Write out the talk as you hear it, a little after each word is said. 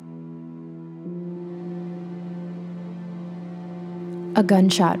A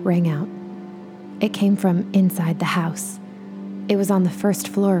gunshot rang out. It came from inside the house. It was on the first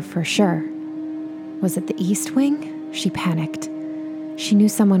floor for sure. Was it the east wing? She panicked. She knew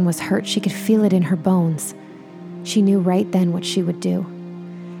someone was hurt. She could feel it in her bones. She knew right then what she would do,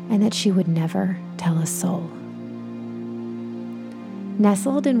 and that she would never tell a soul.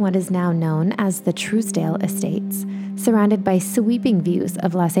 Nestled in what is now known as the Truesdale Estates, surrounded by sweeping views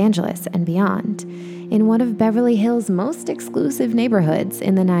of Los Angeles and beyond, in one of Beverly Hills' most exclusive neighborhoods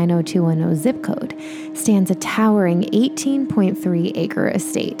in the 90210 zip code, stands a towering 18.3-acre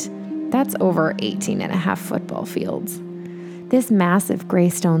estate. That's over 18.5 football fields. This massive gray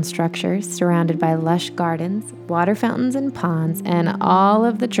stone structure, surrounded by lush gardens, water fountains and ponds, and all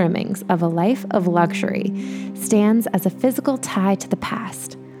of the trimmings of a life of luxury, stands as a physical tie to the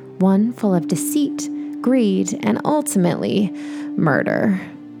past, one full of deceit, greed, and ultimately, murder.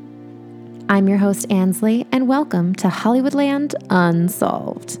 I'm your host, Ansley, and welcome to Hollywoodland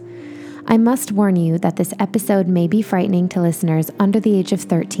Unsolved. I must warn you that this episode may be frightening to listeners under the age of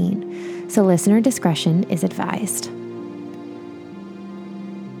 13, so listener discretion is advised.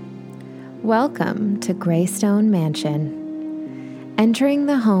 Welcome to Greystone Mansion. Entering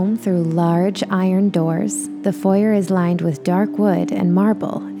the home through large iron doors, the foyer is lined with dark wood and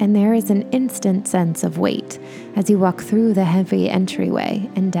marble, and there is an instant sense of weight as you walk through the heavy entryway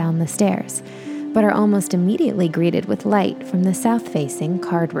and down the stairs, but are almost immediately greeted with light from the south-facing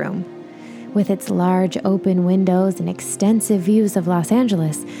card room. With its large open windows and extensive views of Los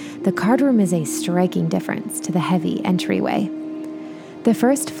Angeles, the card room is a striking difference to the heavy entryway. The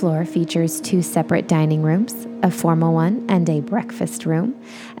first floor features 2 separate dining rooms, a formal one and a breakfast room,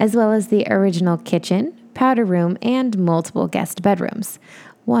 as well as the original kitchen, powder room, and multiple guest bedrooms,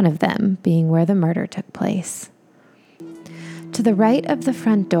 one of them being where the murder took place. To the right of the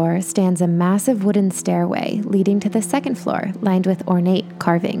front door stands a massive wooden stairway leading to the second floor, lined with ornate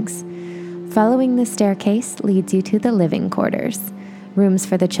carvings. Following the staircase leads you to the living quarters, rooms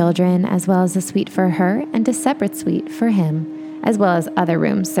for the children, as well as a suite for her and a separate suite for him, as well as other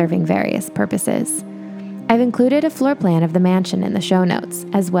rooms serving various purposes. I've included a floor plan of the mansion in the show notes,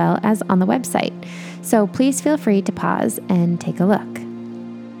 as well as on the website, so please feel free to pause and take a look.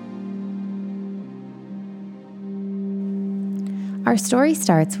 Our story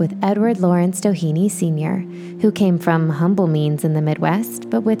starts with Edward Lawrence Doheny Sr., who came from humble means in the Midwest,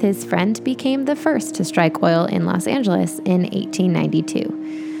 but with his friend became the first to strike oil in Los Angeles in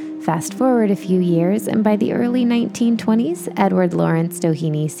 1892. Fast forward a few years, and by the early 1920s, Edward Lawrence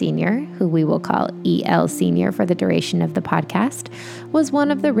Doheny Sr., who we will call E.L. Sr. for the duration of the podcast, was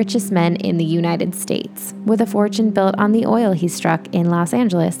one of the richest men in the United States, with a fortune built on the oil he struck in Los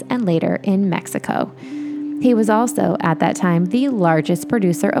Angeles and later in Mexico. He was also, at that time, the largest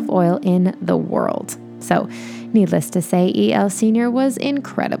producer of oil in the world. So, needless to say, E.L. Sr. was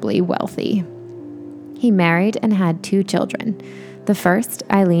incredibly wealthy. He married and had 2 children. The first,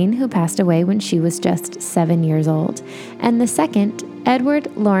 Eileen, who passed away when she was just 7 years old, and the second,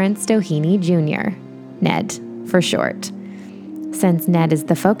 Edward Lawrence Doheny Jr., Ned, for short. Since Ned is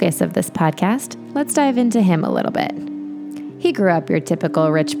the focus of this podcast, let's dive into him a little bit. He grew up your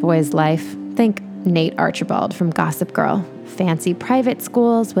typical rich boy's life. Think Nate Archibald from Gossip Girl. Fancy private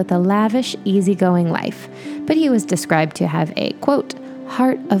schools with a lavish, easygoing life, but he was described to have a, quote,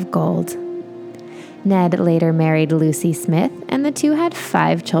 heart of gold. Ned later married Lucy Smith, and the two had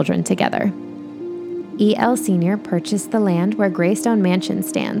 5 children together. E.L. Sr. purchased the land where Greystone Mansion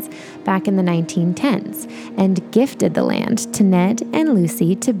stands back in the 1910s and gifted the land to Ned and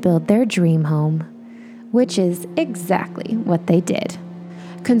Lucy to build their dream home, which is exactly what they did.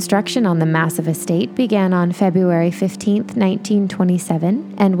 Construction on the massive estate began on February 15,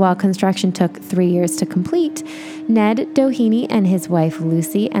 1927, and while construction took 3 years to complete, Ned Doheny and his wife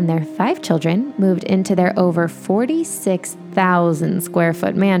Lucy and their 5 children moved into their over 46,000 square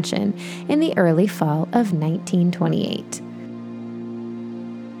foot mansion in the early fall of 1928.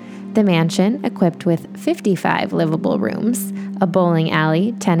 The mansion, equipped with 55 livable rooms, a bowling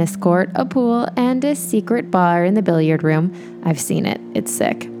alley, tennis court, a pool, and a secret bar in the billiard room — I've seen it, it's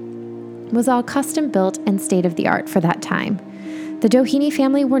sick — was all custom built and state-of-the-art for that time. The Doheny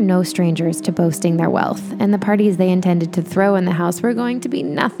family were no strangers to boasting their wealth, and the parties they intended to throw in the house were going to be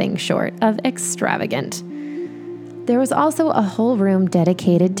nothing short of extravagant. There was also a whole room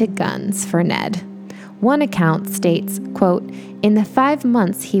dedicated to guns for Ned. One account states, quote, "In the 5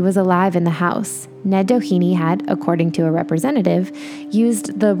 months he was alive in the house, Ned Doheny had, according to a representative,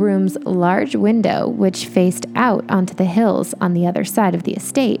 used the room's large window, which faced out onto the hills on the other side of the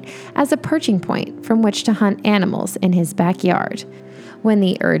estate, as a perching point from which to hunt animals in his backyard. When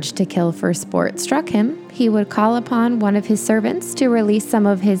the urge to kill for sport struck him, he would call upon one of his servants to release some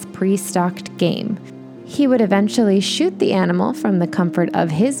of his pre-stocked game. He would eventually shoot the animal from the comfort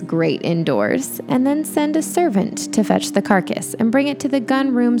of his great indoors and then send a servant to fetch the carcass and bring it to the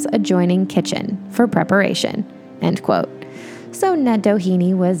gun room's adjoining kitchen for preparation." End quote. So Ned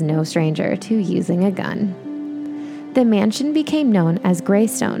Doheny was no stranger to using a gun. The mansion became known as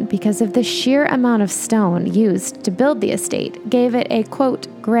Greystone because of the sheer amount of stone used to build the estate gave it a, quote,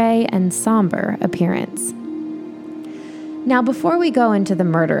 gray and somber appearance. Now, before we go into the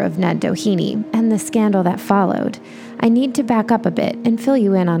murder of Ned Doheny and the scandal that followed, I need to back up a bit and fill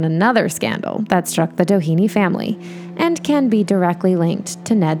you in on another scandal that struck the Doheny family and can be directly linked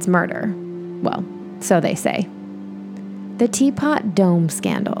to Ned's murder. Well, so they say. The Teapot Dome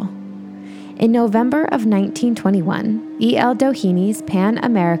Scandal. In November of 1921, E.L. Doheny's Pan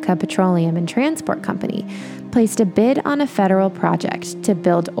America Petroleum and Transport Company placed a bid on a federal project to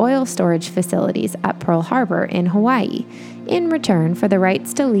build oil storage facilities at Pearl Harbor in Hawaii, in return for the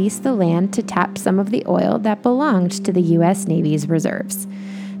rights to lease the land to tap some of the oil that belonged to the U.S. Navy's reserves.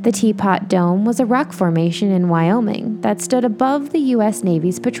 The Teapot Dome was a rock formation in Wyoming that stood above the U.S.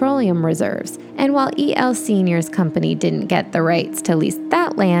 Navy's petroleum reserves, and while E.L. Sr.'s company didn't get the rights to lease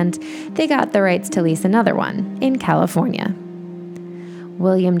that land, they got the rights to lease another one in California.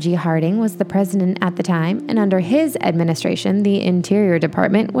 William G. Harding was the president at the time, and under his administration, the Interior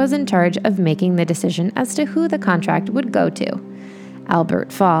Department was in charge of making the decision as to who the contract would go to.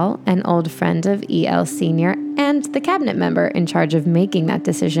 Albert Fall, an old friend of E.L. Sr. and the cabinet member in charge of making that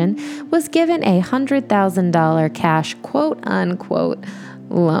decision, was given a $100,000 cash quote-unquote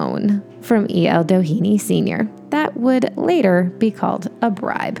loan from E.L. Doheny Sr. that would later be called a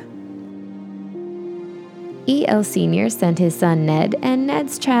bribe. E.L. Sr. sent his son Ned and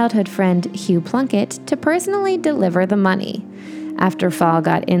Ned's childhood friend Hugh Plunkett to personally deliver the money. After Fall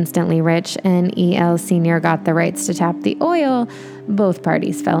got instantly rich and E.L. Sr. got the rights to tap the oil, both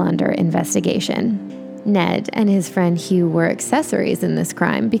parties fell under investigation. Ned and his friend Hugh were accessories in this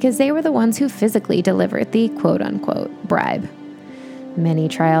crime because they were the ones who physically delivered the quote-unquote bribe. Many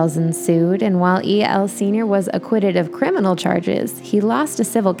trials ensued, and while E.L. Sr. was acquitted of criminal charges, he lost a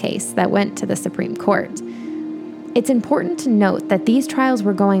civil case that went to the Supreme Court. It's important to note that these trials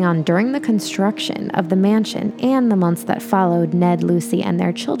were going on during the construction of the mansion and the months that followed Ned, Lucy, and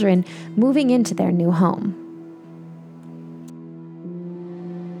their children moving into their new home.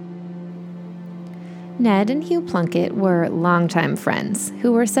 Ned and Hugh Plunkett were longtime friends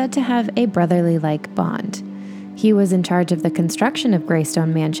who were said to have a brotherly-like bond. He was in charge of the construction of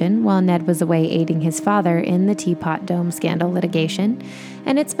Greystone Mansion while Ned was away aiding his father in the Teapot Dome scandal litigation,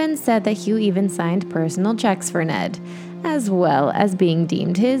 and it's been said that Hugh even signed personal checks for Ned, as well as being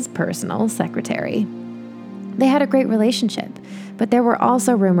deemed his personal secretary. They had a great relationship, but there were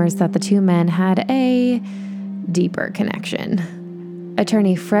also rumors that the two men had a deeper connection.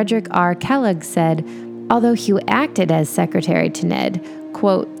 Attorney Frederick R. Kellogg said, although Hugh acted as secretary to Ned,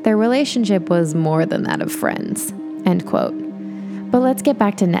 quote, their relationship was more than that of friends, end quote. But let's get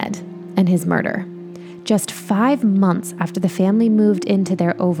back to Ned and his murder. Just 5 months after the family moved into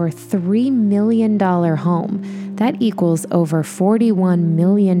their over $3 million home, that equals over $41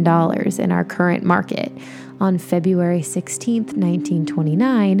 million in our current market, on February 16,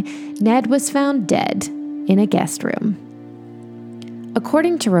 1929, Ned was found dead in a guest room.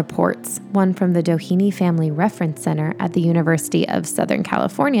 According to reports, one from the Doheny Family Reference Center at the University of Southern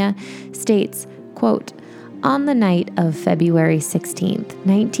California states, quote, on the night of February 16,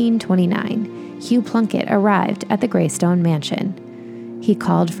 1929, Hugh Plunkett arrived at the Greystone Mansion. He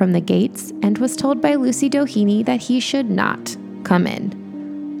called from the gates and was told by Lucy Doheny that he should not come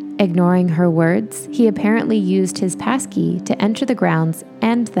in. Ignoring her words, he apparently used his passkey to enter the grounds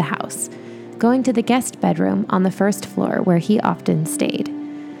and the house, going to the guest bedroom on the first floor where he often stayed.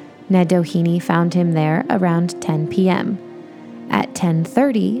 Ned Doheny found him there around 10 p.m. At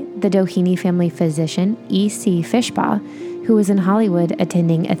 10:30, the Doheny family physician, E.C. Fishbaugh, who was in Hollywood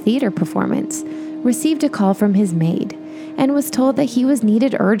attending a theater performance, received a call from his maid and was told that he was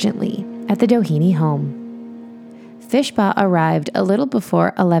needed urgently at the Doheny home. Fishbaugh arrived a little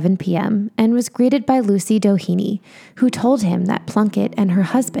before 11 p.m. and was greeted by Lucy Doheny, who told him that Plunkett and her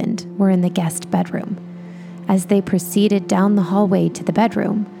husband were in the guest bedroom. As they proceeded down the hallway to the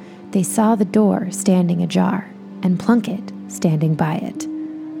bedroom, they saw the door standing ajar and Plunkett standing by it.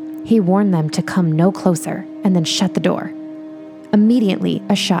 He warned them to come no closer and then shut the door. Immediately,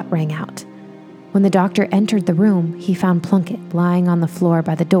 a shot rang out. When the doctor entered the room, he found Plunkett lying on the floor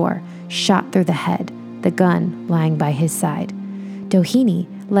by the door, shot through the head, the gun lying by his side. Doheny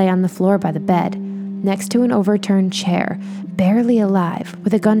lay on the floor by the bed, next to an overturned chair, barely alive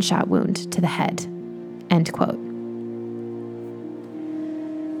with a gunshot wound to the head." End quote.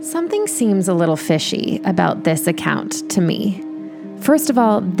 Something seems a little fishy about this account to me. First of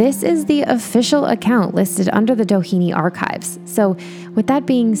all, this is the official account listed under the Doheny archives. So with that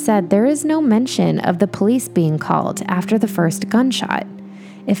being said, there is no mention of the police being called after the first gunshot.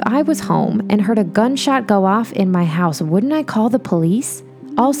 If I was home and heard a gunshot go off in my house, wouldn't I call the police?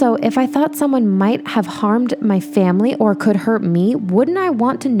 Also, if I thought someone might have harmed my family or could hurt me, wouldn't I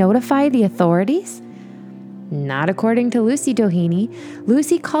want to notify the authorities? Not according to Lucy Doheny.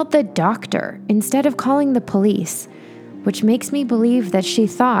 Lucy called the doctor instead of calling the police, which makes me believe that she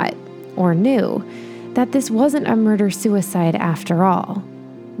thought, or knew, that this wasn't a murder-suicide after all.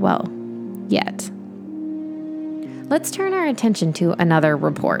 Well, yet. Let's turn our attention to another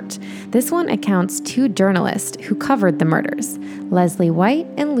report. This one accounts two journalists who covered the murders, Leslie White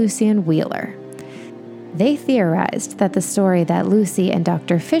and Lucien Wheeler. They theorized that the story that Lucy and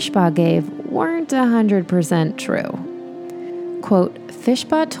Dr. Fishbaugh gave weren't 100% true. Quote,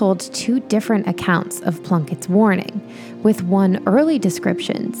 Fishbaugh told two different accounts of Plunkett's warning, with one early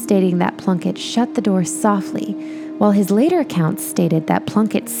description stating that Plunkett shut the door softly, while his later accounts stated that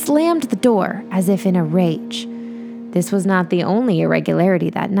Plunkett slammed the door as if in a rage. This was not the only irregularity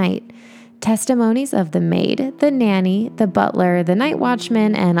that night. Testimonies of the maid, the nanny, the butler, the night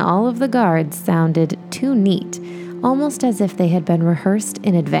watchman, and all of the guards sounded too neat, almost as if they had been rehearsed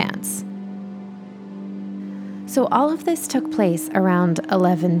in advance. So all of this took place around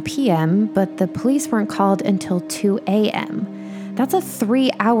 11 p.m., but the police weren't called until 2 a.m. That's a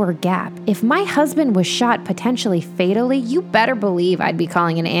 3-hour gap. If my husband was shot potentially fatally, you better believe I'd be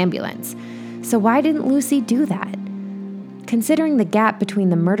calling an ambulance. So why didn't Lucy do that? Considering the gap between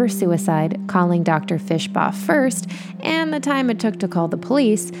the murder-suicide, calling Dr. Fishbaugh first, and the time it took to call the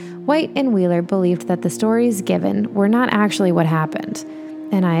police, White and Wheeler believed that the stories given were not actually what happened,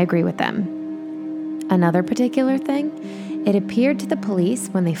 and I agree with them. Another particular thing, it appeared to the police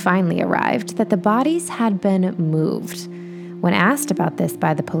when they finally arrived that the bodies had been moved. When asked about this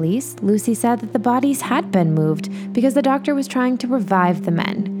by the police, Lucy said that the bodies had been moved because the doctor was trying to revive the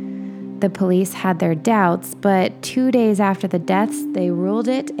men. The police had their doubts, but 2 days after the deaths, they ruled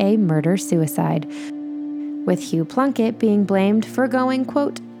it a murder-suicide, with Hugh Plunkett being blamed for going,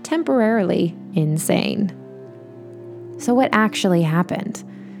 quote, temporarily insane. So what actually happened?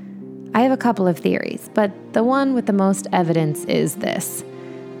 I have a couple of theories, but the one with the most evidence is this.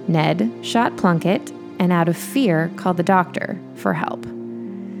 Ned shot Plunkett and out of fear called the doctor for help.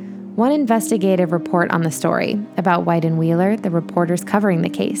 One investigative report on the story about White and Wheeler, the reporters covering the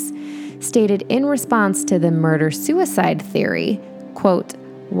case, stated in response to the murder-suicide theory, quote,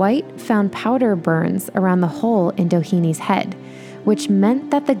 White found powder burns around the hole in Doheny's head, which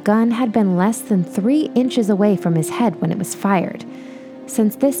meant that the gun had been less than 3 inches away from his head when it was fired.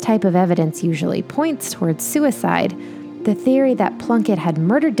 Since this type of evidence usually points towards suicide, the theory that Plunkett had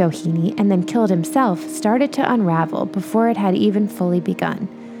murdered Doheny and then killed himself started to unravel before it had even fully begun.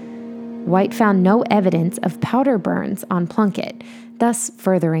 White found no evidence of powder burns on Plunkett, thus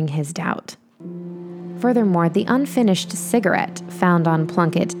furthering his doubt. Furthermore, the unfinished cigarette found on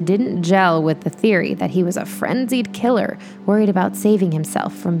Plunkett didn't gel with the theory that he was a frenzied killer worried about saving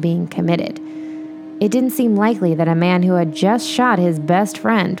himself from being committed. It didn't seem likely that a man who had just shot his best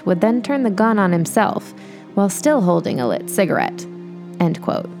friend would then turn the gun on himself while still holding a lit cigarette. End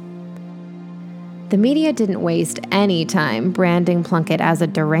quote. The media didn't waste any time branding Plunkett as a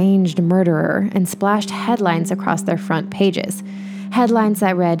deranged murderer and splashed headlines across their front pages. Headlines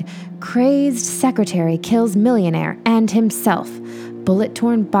that read, Crazed Secretary Kills Millionaire and Himself.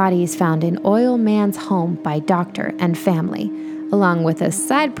 Bullet-torn bodies found in oil man's home by doctor and family, along with a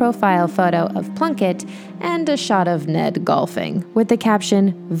side profile photo of Plunkett and a shot of Ned golfing, with the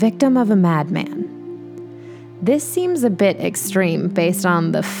caption, Victim of a Madman. This seems a bit extreme based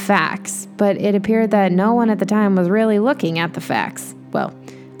on the facts, but it appeared that no one at the time was really looking at the facts. Well,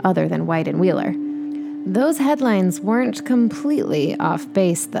 other than White and Wheeler. Those headlines weren't completely off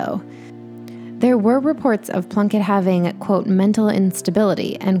base, though. There were reports of Plunkett having, quote, mental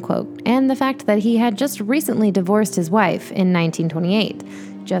instability, end quote, and the fact that he had just recently divorced his wife in 1928,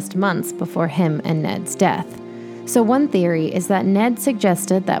 just months before him and Ned's death. So one theory is that Ned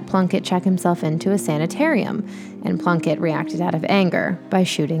suggested that Plunkett check himself into a sanitarium, and Plunkett reacted out of anger by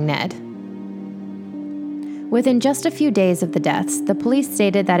shooting Ned. Within just a few days of the deaths, the police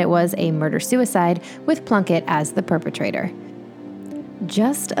stated that it was a murder-suicide with Plunkett as the perpetrator.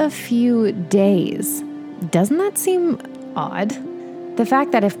 Just a few days. Doesn't that seem odd? The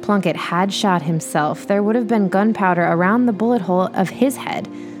fact that if Plunkett had shot himself, there would have been gunpowder around the bullet hole of his head,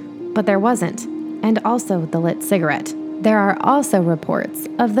 but there wasn't. and also the lit cigarette. There are also reports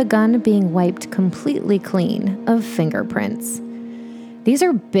of the gun being wiped completely clean of fingerprints. These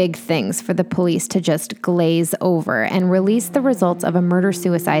are big things for the police to just glaze over and release the results of a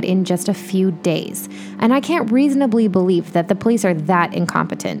murder-suicide in just a few days. And I can't reasonably believe that the police are that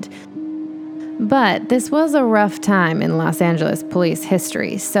incompetent. But this was a rough time in Los Angeles police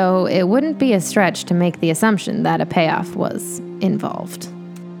history, so it wouldn't be a stretch to make the assumption that a payoff was involved.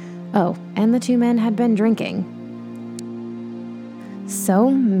 Oh, and the two men had been drinking. So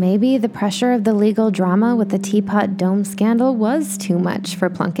maybe the pressure of the legal drama with the Teapot Dome scandal was too much for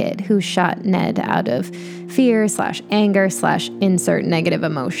Plunkett, who shot Ned out of fear/anger/insert negative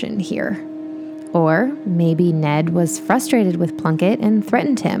emotion here. Or maybe Ned was frustrated with Plunkett and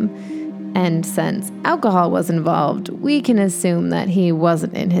threatened him. And since alcohol was involved, we can assume that he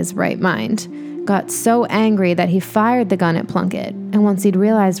wasn't in his right mind. Got so angry that he fired the gun at Plunkett. And once he'd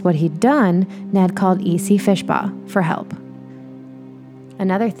realized what he'd done, Ned called E.C. Fishbaugh for help.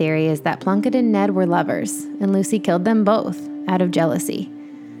 Another theory is that Plunkett and Ned were lovers, and Lucy killed them both out of jealousy.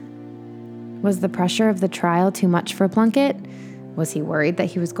 Was the pressure of the trial too much for Plunkett? Was he worried that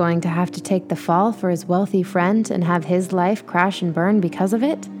he was going to have to take the fall for his wealthy friend and have his life crash and burn because of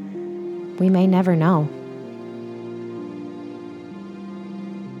it? We may never know.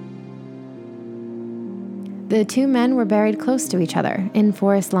 The two men were buried close to each other in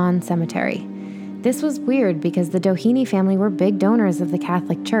Forest Lawn Cemetery. This was weird because the Doheny family were big donors of the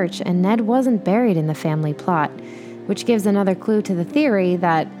Catholic Church, and Ned wasn't buried in the family plot, which gives another clue to the theory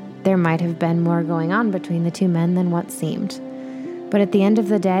that there might have been more going on between the two men than what seemed. But at the end of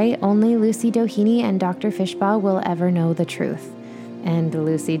the day, only Lucy Doheny and Dr. Fishbaugh will ever know the truth. And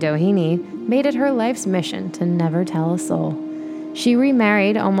Lucy Doheny made it her life's mission to never tell a soul. She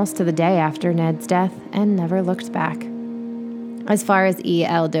remarried almost to the day after Ned's death and never looked back. As far as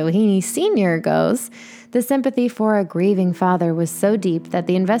E.L. Doheny Sr. goes, the sympathy for a grieving father was so deep that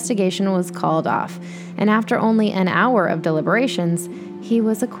the investigation was called off, and after only an hour of deliberations, he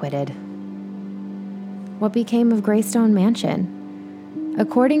was acquitted. What became of Greystone Mansion?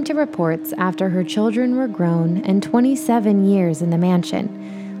 According to reports, after her children were grown and 27 years in the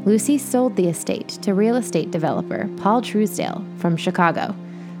mansion, Lucy sold the estate to real estate developer Paul Truesdale from Chicago.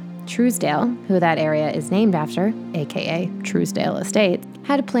 Truesdale, who that area is named after, aka Truesdale Estates,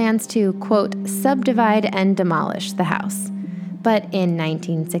 had plans to, quote, subdivide and demolish the house. But in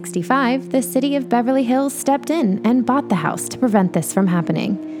 1965, the city of Beverly Hills stepped in and bought the house to prevent this from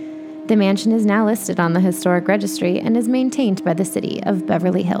happening. The mansion is now listed on the Historic Registry and is maintained by the city of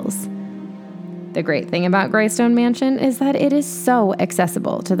Beverly Hills. The great thing about Greystone Mansion is that it is so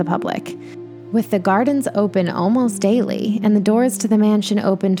accessible to the public. With the gardens open almost daily and the doors to the mansion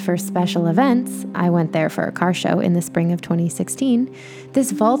opened for special events, I went there for a car show in the spring of 2016,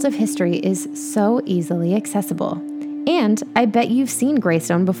 this vault of history is so easily accessible. And I bet you've seen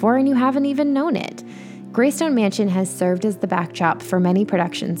Greystone before and you haven't even known it. Greystone Mansion has served as the backdrop for many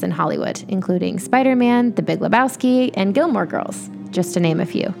productions in Hollywood, including Spider-Man, The Big Lebowski, and Gilmore Girls, just to name a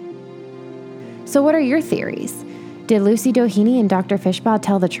few. So what are your theories? Did Lucy Doheny and Dr. Fishbaugh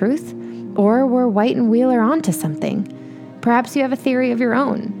tell the truth? Or were White and Wheeler onto something? Perhaps you have a theory of your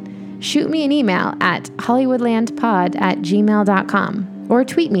own. Shoot me an email at hollywoodlandpod@gmail.com or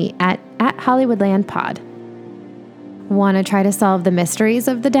tweet me at hollywoodlandpod. Want to try to solve the mysteries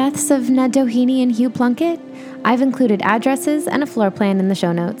of the deaths of Ned Doheny and Hugh Plunkett? I've included addresses and a floor plan in the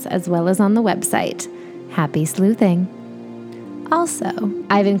show notes as well as on the website. Happy sleuthing! Also,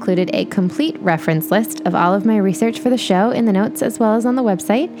 I've included a complete reference list of all of my research for the show in the notes as well as on the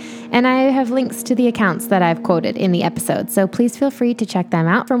website, and I have links to the accounts that I've quoted in the episode, so please feel free to check them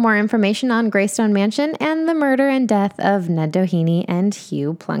out for more information on Greystone Mansion and the murder and death of Ned Doheny and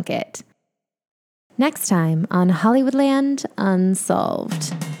Hugh Plunkett. Next time on Hollywoodland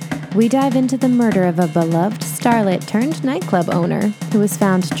Unsolved, we dive into the murder of a beloved starlet turned nightclub owner who was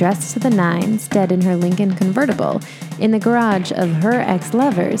found dressed to the nines, dead in her Lincoln convertible, in the garage of her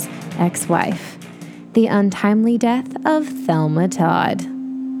ex-lover's ex-wife. The untimely death of Thelma Todd.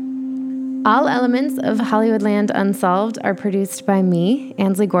 All elements of Hollywoodland Unsolved are produced by me,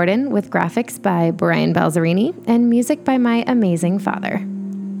 Ansley Gordon, with graphics by Brian Balzerini and music by my amazing father.